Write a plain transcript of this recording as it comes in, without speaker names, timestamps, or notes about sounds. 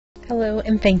Hello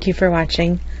and thank you for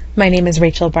watching. My name is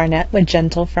Rachel Barnett with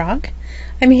Gentle Frog.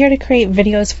 I'm here to create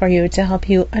videos for you to help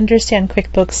you understand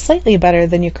QuickBooks slightly better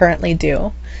than you currently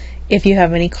do. If you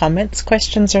have any comments,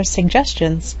 questions, or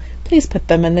suggestions, please put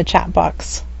them in the chat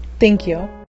box. Thank you.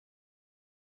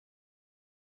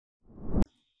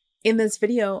 In this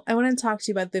video, I want to talk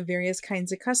to you about the various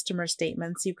kinds of customer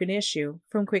statements you can issue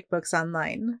from QuickBooks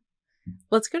Online.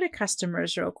 Let's go to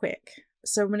customers real quick.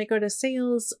 So I'm going to go to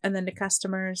sales and then to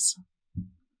customers.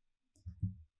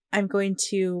 I'm going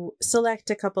to select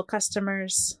a couple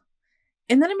customers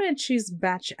and then I'm going to choose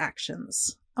batch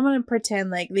actions. I'm going to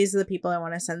pretend like these are the people I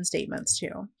want to send statements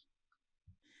to.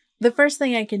 The first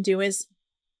thing I can do is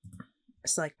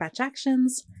select batch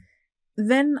actions.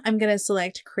 Then I'm going to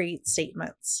select create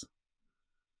statements.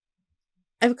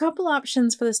 I have a couple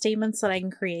options for the statements that I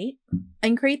can create. I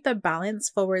can create the balance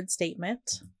forward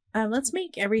statement. Let's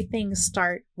make everything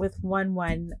start with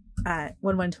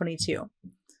 1/1/22.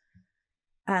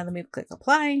 Let me click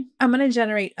apply. I'm going to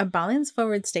generate a balance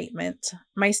forward statement.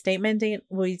 My statement date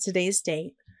will be today's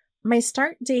date. My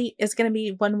start date is going to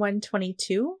be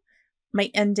 1/1/22.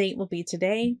 My end date will be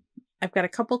today. I've got a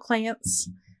couple clients.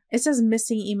 It says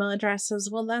missing email addresses.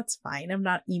 Well, that's fine. I'm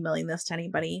not emailing this to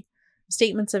anybody.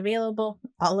 Statements available,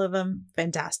 all of them,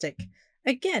 fantastic.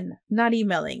 Again, not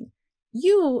emailing.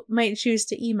 You might choose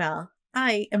to email.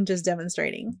 I am just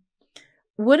demonstrating.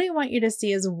 What I want you to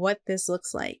see is what this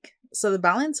looks like. So the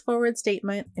balance forward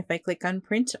statement, if I click on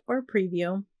print or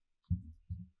preview,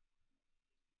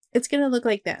 it's going to look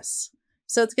like this.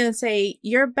 So it's going to say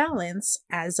your balance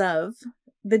as of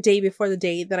the day before the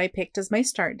date that I picked as my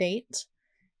start date.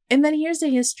 And then here's the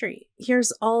history.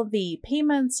 Here's all the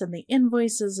payments and the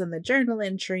invoices and the journal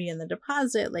entry and the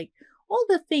deposit, like all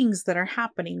the things that are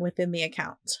happening within the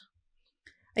account.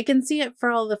 I can see it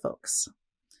for all the folks.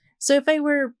 So if I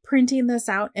were printing this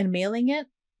out and mailing it,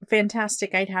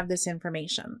 fantastic, I'd have this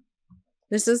information.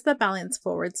 This is the balance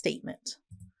forward statement.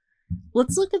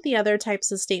 Let's look at the other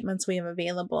types of statements we have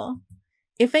available.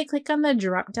 If I click on the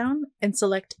drop down and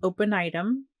select open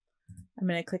item, I'm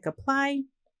going to click apply.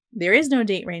 There is no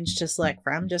date range to select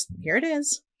from, just here it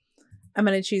is. I'm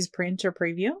going to choose print or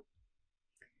preview.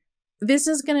 This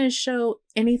is going to show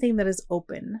anything that is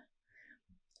open.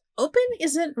 Open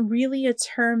isn't really a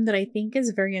term that I think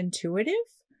is very intuitive.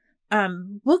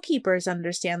 Bookkeepers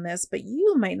understand this, but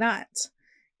you might not.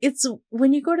 It's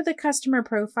when you go to the customer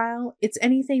profile, it's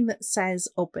anything that says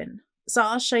open. So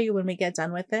I'll show you when we get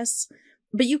done with this,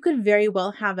 but you could very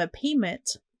well have a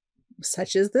payment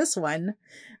such as this one.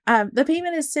 The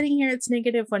payment is sitting here. It's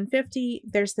 -150.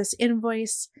 There's this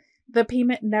invoice. The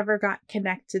payment never got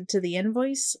connected to the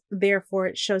invoice. Therefore,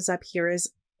 it shows up here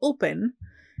as open.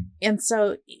 And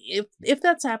so if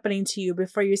that's happening to you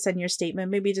before you send your statement,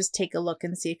 maybe just take a look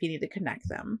and see if you need to connect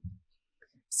them.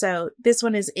 So this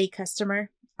one is a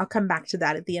customer. I'll come back to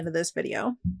that at the end of this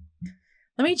video.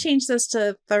 Let me change this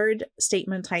to third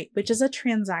statement type, which is a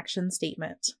transaction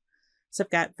statement. So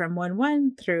I've got from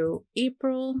 1/1 through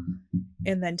April,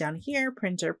 and then down here,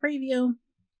 print or preview.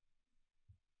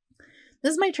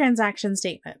 This is my transaction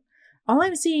statement. All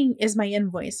I'm seeing is my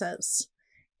invoices.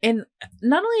 And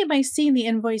not only am I seeing the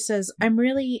invoices, I'm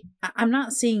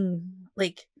not seeing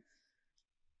my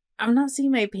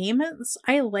payments.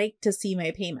 I like to see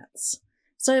my payments.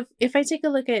 So if I take a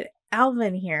look at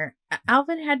Alvin here,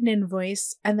 Alvin had an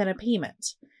invoice and then a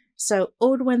payment. So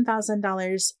owed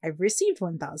 $1,000, I've received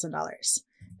 $1,000.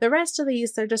 The rest of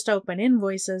these, they're just open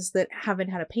invoices that haven't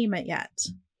had a payment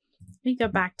yet. Let me go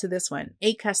back to this one.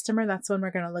 A customer, that's one we're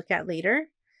going to look at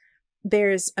later.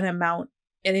 There's an amount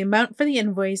for the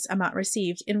invoice, amount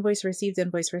received, invoice received,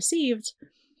 invoice received.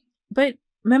 But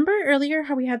remember earlier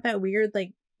how we had that weird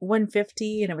like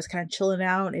 150 and it was kind of chilling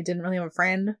out and it didn't really have a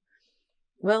friend?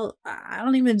 Well, I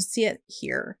don't even see it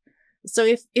here. So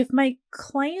if my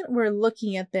client were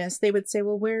looking at this, they would say,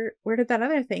 well, where did that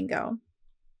other thing go?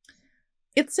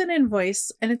 It's an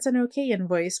invoice and it's an okay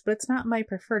invoice, but it's not my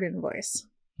preferred invoice.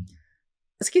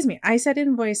 Excuse me, I said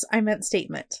invoice, I meant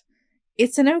statement.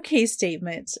 It's an okay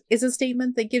statement. It's a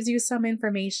statement that gives you some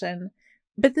information,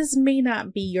 but this may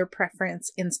not be your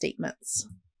preference in statements.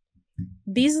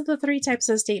 These are the three types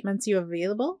of statements you have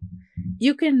available.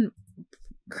 You can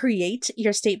create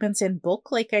your statements in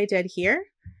bulk like I did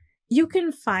here. You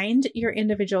can find your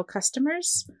individual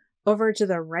customers. Over to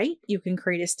the right, you can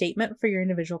create a statement for your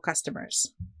individual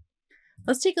customers.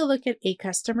 Let's take a look at a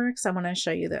customer because I want to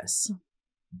show you this.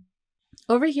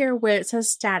 Over here where it says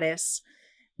status,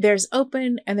 there's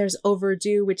open and there's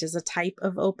overdue, which is a type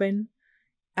of open.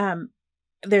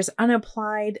 There's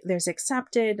unapplied, there's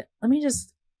accepted. Let me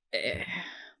just,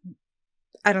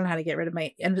 I don't know how to get rid of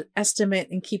my estimate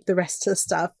and keep the rest of the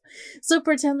stuff. So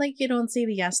pretend like you don't see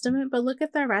the estimate, but look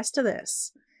at the rest of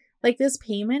this. Like this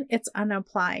payment, it's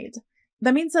unapplied.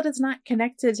 That means that it's not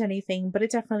connected to anything, but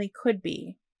it definitely could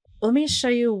be. Let me show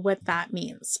you what that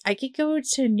means. I could go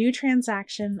to new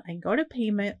transaction, I go to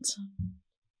payment,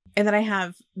 and then I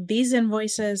have these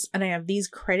invoices and I have these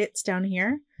credits down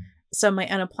here. So my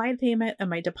unapplied payment and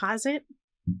my deposit.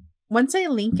 Once I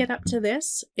link it up to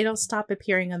this, it'll stop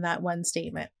appearing on that one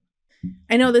statement.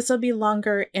 I know this will be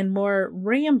longer and more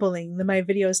rambling than my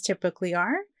videos typically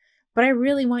are, but I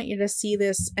really want you to see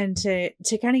this and to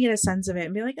kind of get a sense of it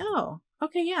and be like, oh,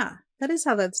 okay, yeah, that is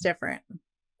how that's different.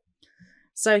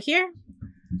 So here,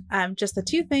 just the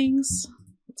two things.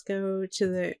 Let's go to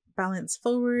the balance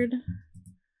forward.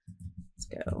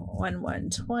 Let's go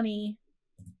 1/1/20.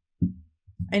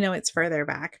 I know it's further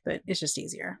back, but it's just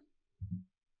easier.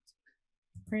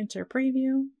 Printer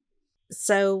preview.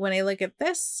 So when I look at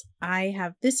this, I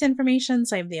have this information.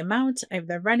 So I have the amount, I have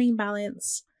the running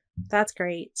balance. That's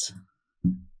great.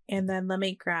 And then let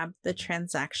me grab the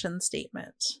transaction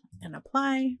statement and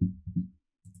apply,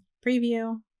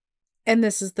 preview. And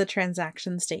this is the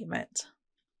transaction statement.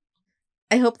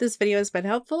 I hope this video has been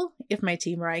helpful. If my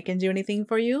team or I can do anything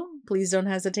for you, please don't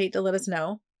hesitate to let us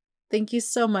know. Thank you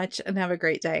so much and have a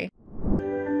great day.